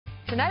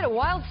Tonight, a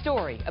wild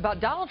story about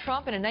Donald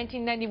Trump in a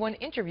 1991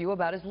 interview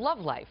about his love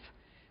life.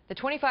 The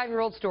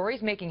 25-year-old story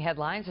is making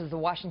headlines as the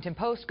Washington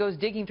Post goes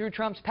digging through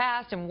Trump's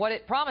past and what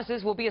it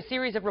promises will be a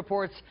series of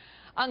reports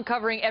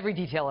uncovering every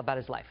detail about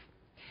his life.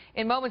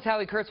 In moments,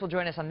 Howie Kurtz will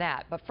join us on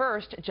that. But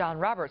first, John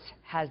Roberts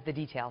has the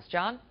details.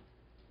 John?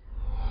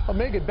 Well,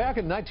 Megan, back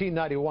in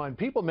 1991,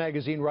 People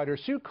magazine writer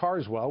Sue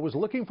Carswell was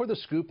looking for the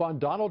scoop on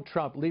Donald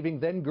Trump leaving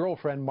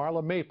then-girlfriend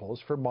Marla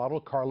Maples for model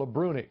Carla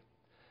Bruni.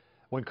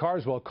 When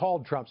Carswell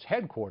called Trump's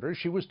headquarters,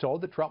 she was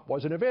told that Trump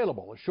wasn't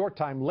available. A short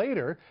time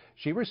later,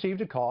 she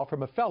received a call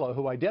from a fellow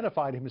who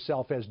identified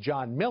himself as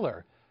John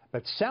Miller,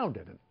 but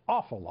sounded an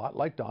awful lot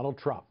like Donald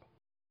Trump.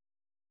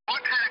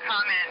 What kind of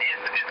comment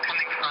is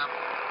coming from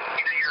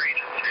your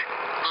agency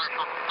or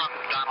from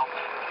Donald?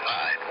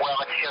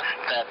 Well, it's just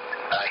that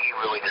he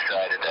really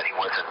decided that he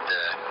wasn't,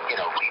 he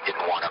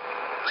didn't want to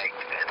make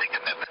the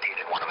commitment. He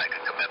didn't want to make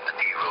a commitment.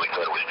 He really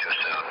thought it was too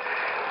soon.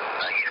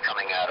 He's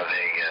coming out of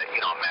a,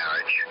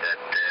 marriage that,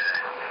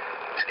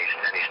 and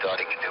he's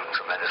starting to do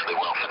tremendously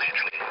well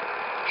financially.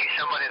 He's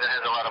somebody that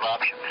has a lot of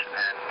options,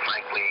 and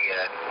frankly,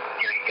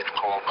 he gets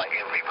called by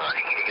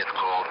everybody. He gets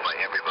called by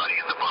everybody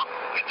in the book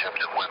in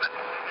terms of women.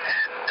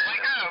 And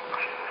like who?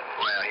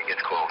 Well, he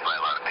gets called by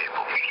a lot of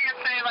people. You can't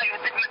say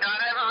did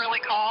Madonna ever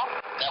really call?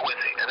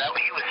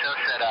 He was so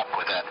set up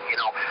with that.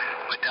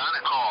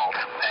 Madonna called,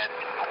 and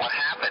what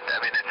happened? I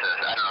mean,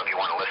 I don't know if you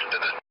want to listen to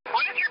this.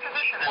 What is your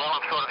position? Well,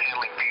 I'm sort of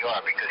handling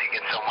PR because he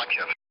gets so much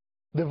of it.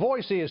 The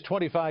voice is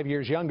 25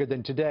 years younger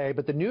than today,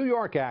 but the New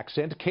York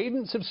accent,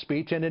 cadence of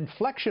speech, and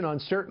inflection on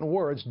certain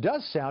words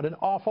does sound an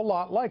awful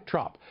lot like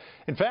Trump.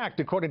 In fact,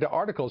 according to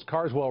articles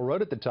Carswell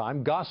wrote at the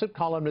time, gossip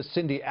columnist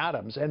Cindy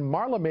Adams and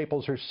Marla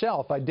Maples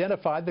herself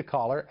identified the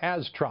caller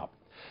as Trump.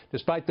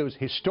 Despite those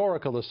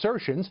historical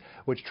assertions,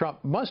 which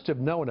Trump must have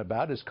known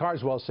about, as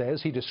Carswell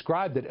says he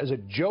described it as a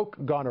joke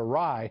gone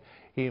awry,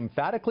 he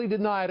emphatically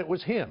denied it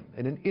was him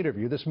in an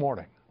interview this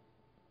morning.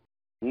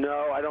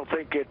 No, I don't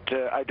think it.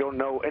 I don't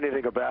know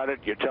anything about it.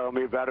 You're telling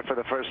me about it for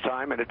the first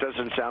time, and it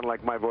doesn't sound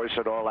like my voice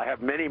at all. I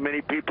have many,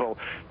 many people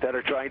that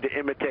are trying to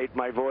imitate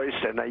my voice,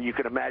 and you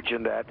can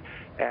imagine that.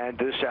 And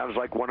this sounds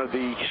like one of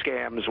the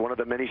scams, one of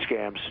the many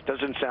scams.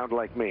 Doesn't sound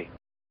like me.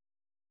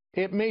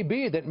 It may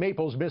be that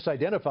Maples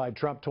misidentified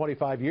Trump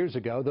 25 years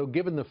ago, though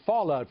given the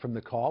fallout from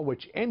the call,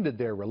 which ended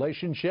their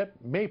relationship,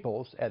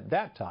 Maples, at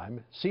that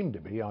time, seemed to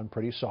be on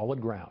pretty solid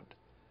ground.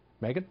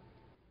 Megan?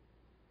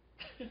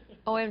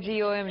 OMG,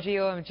 OMG,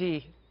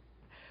 OMG.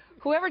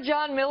 Whoever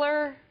John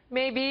Miller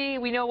may be,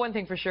 we know one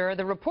thing for sure.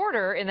 The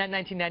reporter in that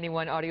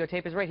 1991 audio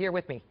tape is right here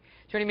with me.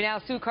 Joining me now,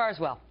 Sue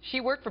Carswell. She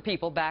worked for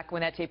People back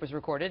when that tape was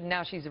recorded, and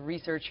now she's a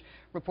research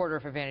reporter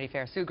for Vanity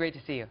Fair. Sue, great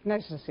to see you.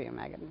 Nice to see you,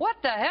 Megan. What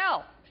the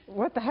hell?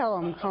 What the hell,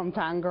 I'm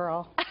hometown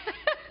girl.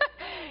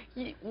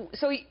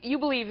 So you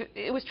believe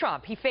it was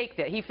Trump? He faked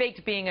it. He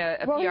faked being a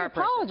PR person. Well, he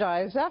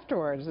apologized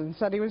afterwards and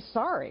said he was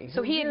sorry.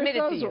 So he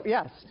admitted to you?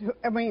 Yes.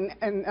 I mean,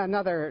 in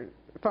another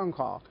phone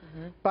call,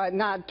 but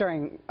not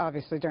during,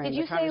 obviously, during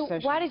the conversation. Did you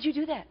say, why did you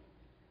do that?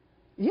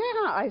 Yeah,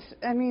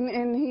 I mean,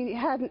 and he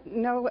had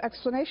no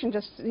explanation.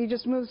 He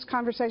just moves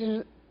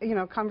conversations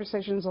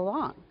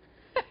along.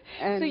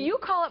 And so you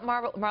call up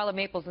Marla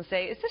Maples and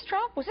say, is this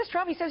Trump? Was this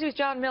Trump? He says he was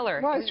John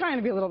Miller. Well, I was trying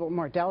to be a little bit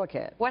more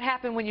delicate. What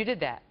happened when you did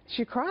that?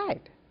 She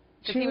cried.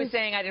 Because he was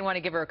saying I didn't want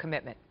to give her a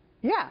commitment.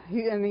 Yeah,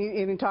 and he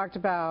even talked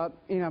about,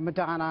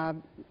 Madonna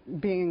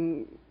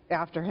being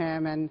after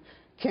him and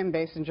Kim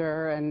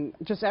Basinger and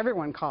just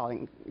everyone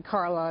calling.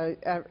 Carla,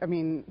 I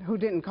mean, who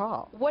didn't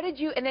call? What did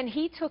you, and then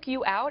he took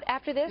you out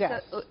after this?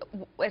 Yes.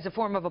 As a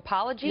form of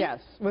apology? Yes,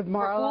 with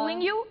Marla. For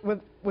fooling you?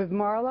 With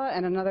Marla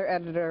and another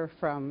editor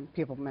from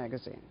People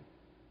magazine.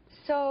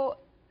 So,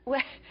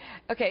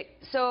 okay,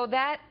 so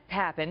that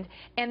happened,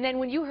 and then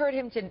when you heard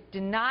him to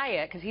deny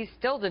it, because he's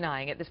still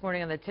denying it this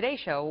morning on the Today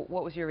Show,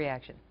 what was your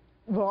reaction?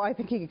 Well, I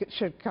think he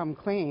should come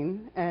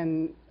clean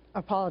and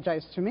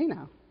apologize to me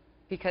now.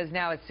 Because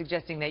now it's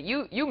suggesting that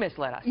you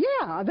misled us.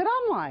 Yeah, that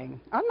I'm lying.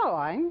 I'm not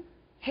lying.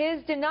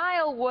 His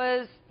denial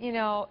was,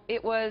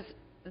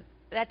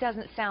 that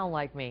doesn't sound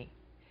like me.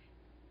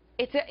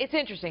 It's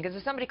interesting, because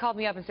if somebody called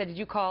me up and said, did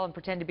you call and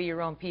pretend to be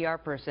your own PR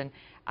person,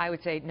 I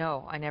would say,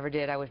 no, I never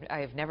did. I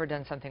have never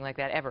done something like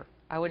that, ever.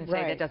 I wouldn't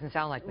say that doesn't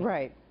sound like me.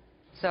 Right.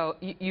 So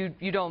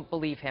you don't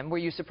believe him. Were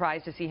you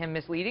surprised to see him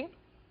misleading?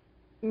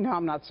 No,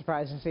 I'm not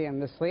surprised to see him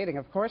misleading.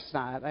 Of course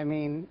not. I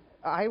mean,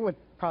 I would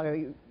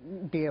probably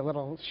be a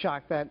little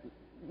shocked that,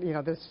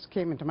 this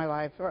came into my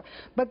life.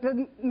 But,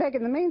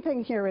 Megan, the main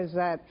thing here is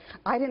that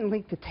I didn't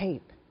leak the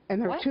tape.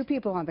 And there were two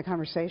people on the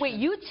conversation. Wait,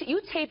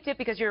 you taped it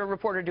because you're a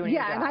reporter doing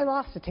your job? Yeah, and I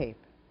lost the tape.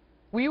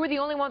 You were the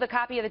only one with a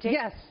copy of the tape?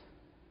 Yes.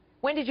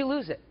 When did you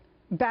lose it?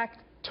 Back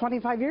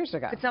 25 years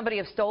ago. Could somebody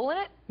have stolen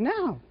it?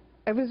 No.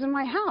 It was in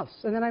my house,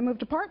 and then I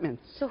moved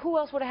apartments. So who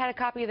else would have had a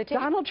copy of the tape?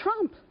 Donald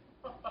Trump.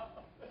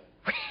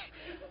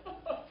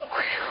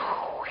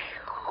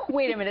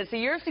 Wait a minute. So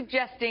you're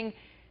suggesting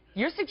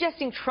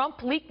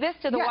Trump leaked this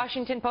to the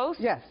Washington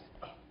Post? Yes.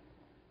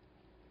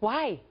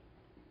 Why?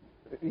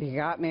 You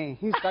got me.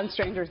 He's done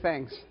stranger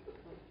things.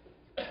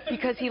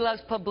 Because he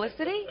loves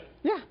publicity?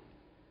 Yeah.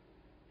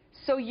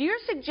 So you're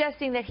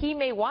suggesting that he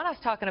may want us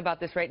talking about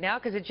this right now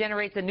because it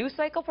generates a news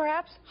cycle,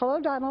 perhaps? Hello,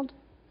 Donald.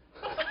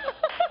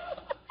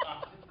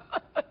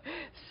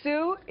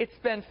 Sue, it's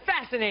been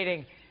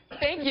fascinating.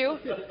 Thank you.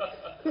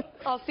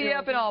 I'll see you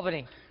up in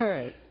Albany, All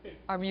right.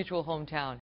 our mutual hometown.